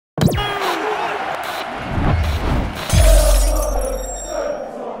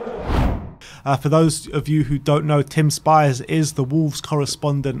For those of you who don't know, Tim Spires is the Wolves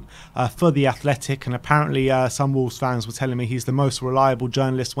correspondent for The Athletic, and apparently some Wolves fans were telling me he's the most reliable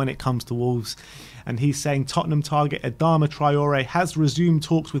journalist when it comes to Wolves. And he's saying Tottenham target Adama Traore has resumed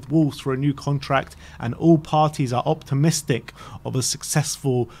talks with Wolves for a new contract, and all parties are optimistic of a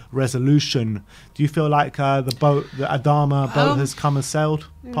successful resolution. Do you feel like the Adama boat has come and sailed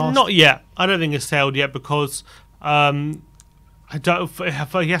past? Not yet. I don't think it's sailed yet, because I don't.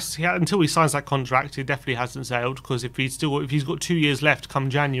 Yes, until he signs that contract, it definitely hasn't sailed. Because if he's got 2 years left come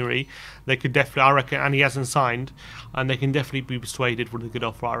January, they could definitely, I reckon, and he hasn't signed, and they can definitely be persuaded with a good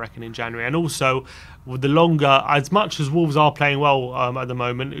offer, I reckon, in January. And also, with the longer, as much as Wolves are playing well at the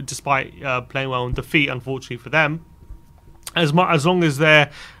moment, despite playing well in defeat, unfortunately for them, as long as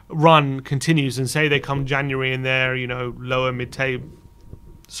their run continues, and say they come January and they're lower mid table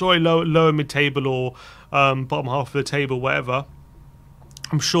or bottom half of the table, whatever,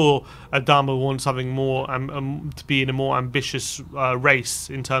 I'm sure Adama wants something more to be in a more ambitious race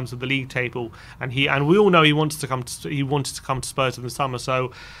in terms of the league table, and we all know he wanted to come to Spurs in the summer.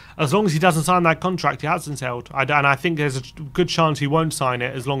 So as long as he doesn't sign that contract, he hasn't sailed. And I think there's a good chance he won't sign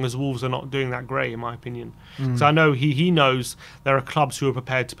it, as long as Wolves are not doing that great, in my opinion. So I know he knows there are clubs who are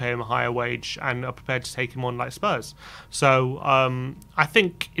prepared to pay him a higher wage and are prepared to take him on, like Spurs. So I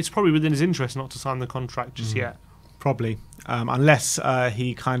think it's probably within his interest not to sign the contract just yet. Probably. Unless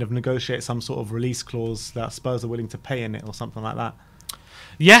he kind of negotiates some sort of release clause that Spurs are willing to pay in it or something like that.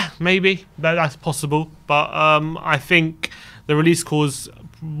 Yeah, maybe. That's possible. But I think the release clause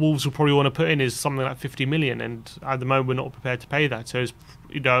Wolves will probably want to put in is something like 50 million, and at the moment we're not prepared to pay that. So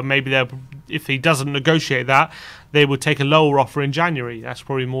maybe if he doesn't negotiate that, they would take a lower offer in January. That's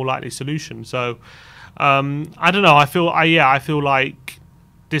probably a more likely solution. So I don't know. I feel like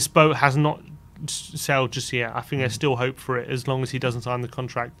this boat has not sailed just yet. I think there's still hope for it, as long as he doesn't sign the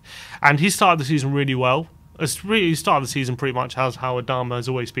contract. And he started the season really well. He started the season pretty much how Adama has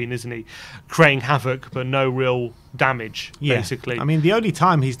always been, isn't he? Creating havoc, but no real damage, basically. I mean, the only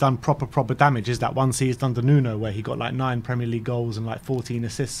time he's done proper damage is that one season under Nuno, where he got like 9 Premier League goals and like 14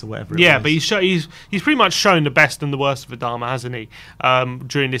 assists or whatever. Yeah, but he's pretty much shown the best and the worst of Adama, hasn't he?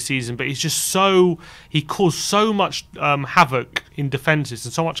 During this season, but he caused so much havoc in defences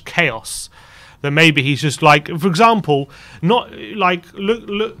and so much chaos, that maybe he's just like, for example, not like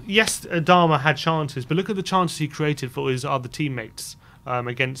look. Yes, Adama had chances, but look at the chances he created for his other teammates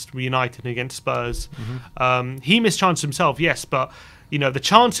against United and against Spurs. He missed chances himself, yes, but the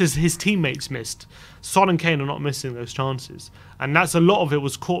chances his teammates missed, Son and Kane are not missing those chances, and that's a lot of it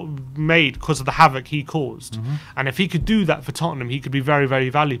was made because of the havoc he caused. And if he could do that for Tottenham, he could be very, very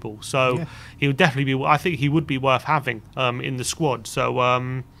valuable. So he would definitely be. I think he would be worth having in the squad.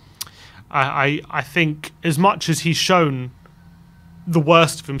 So. I think as much as he's shown the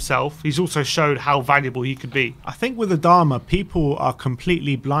worst of himself, he's also showed how valuable he could be. I think with Adama, people are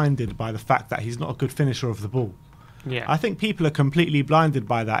completely blinded by the fact that he's not a good finisher of the ball. Yeah, I think people are completely blinded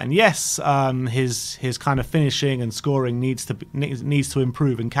by that. And yes, his kind of finishing and scoring needs to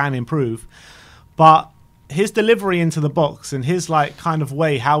improve and can improve, but his delivery into the box and his kind of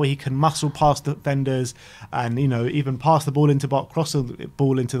way how he can muscle past defenders and even pass the ball into box, cross the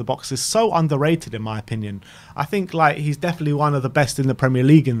ball into the box is so underrated, in my opinion. I think he's definitely one of the best in the Premier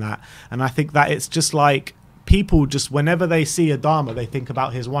League in that, and I think that it's just people just, whenever they see Adama, they think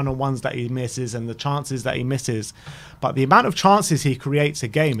about his one-on-ones that he misses and the chances that he misses. But the amount of chances he creates a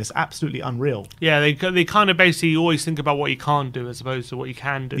game is absolutely unreal. Yeah, they kind of basically always think about what you can't do as opposed to what you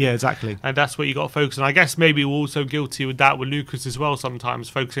can do. Yeah, exactly. And that's what you got to focus on. I guess maybe we're also guilty with that with Lucas as well sometimes,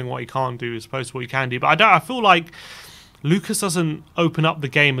 focusing on what he can't do as opposed to what he can do. But I feel like Lucas doesn't open up the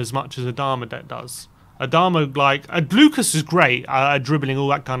game as much as Adama does. Lucas is great at dribbling, all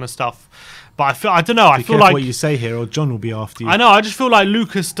that kind of stuff. But I don't know. I feel like what you say here, or John will be after you. I know. I just feel like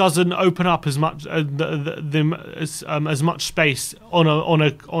Lucas doesn't open up as much as much space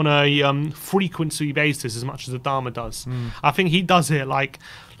on a frequency basis as much as Adama does. I think he does it like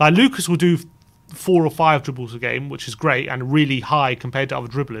Lucas will do 4 or 5 dribbles a game, which is great and really high compared to other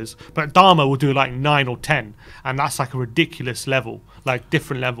dribblers. But Adama will do like 9 or 10, and that's like a ridiculous level,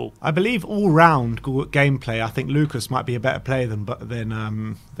 different level. I believe all-round gameplay, I think Lucas might be a better player than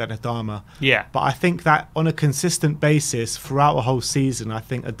Adama. Yeah. But I think that on a consistent basis throughout a whole season, I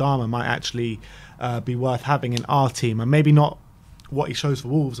think Adama might actually be worth having in our team, and maybe not what he shows for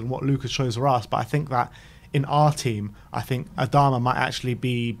Wolves and what Lucas shows for us, but I think that in our team, I think Adama might actually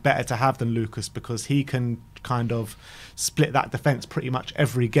be better to have than Lucas, because he can kind of split that defence pretty much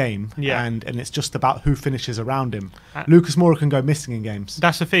every game, and it's just about who finishes around him. Lucas Moura can go missing in games.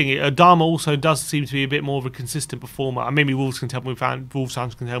 That's the thing. Adama also does seem to be a bit more of a consistent performer. And maybe Wolves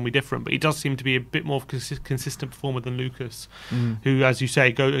fans can tell me different, but he does seem to be a bit more of a consistent performer than Lucas, who, as you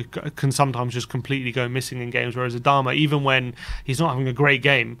say, can sometimes just completely go missing in games. Whereas Adama, even when he's not having a great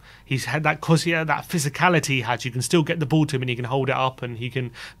game, he's had that, because he had that physicality he had. You can still get the ball to him and he can hold it up and he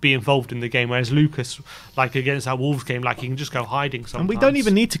can be involved in the game. Whereas Lucas, like against that Wolves game, like he can just go hiding sometimes. And we don't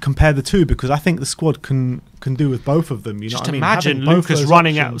even need to compare the two, because I think the squad can do with both of them. You know what I mean? Imagine Lucas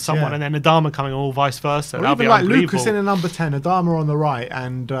running at someone and then Adama coming, or vice versa. Or even like Lucas in a number 10, Adama on the right,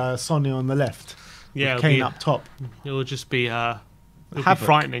 and Sonia on the left. Yeah, Kane up top. It will just be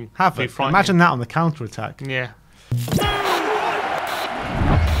frightening. Havoc. Imagine that on the counter attack. Yeah.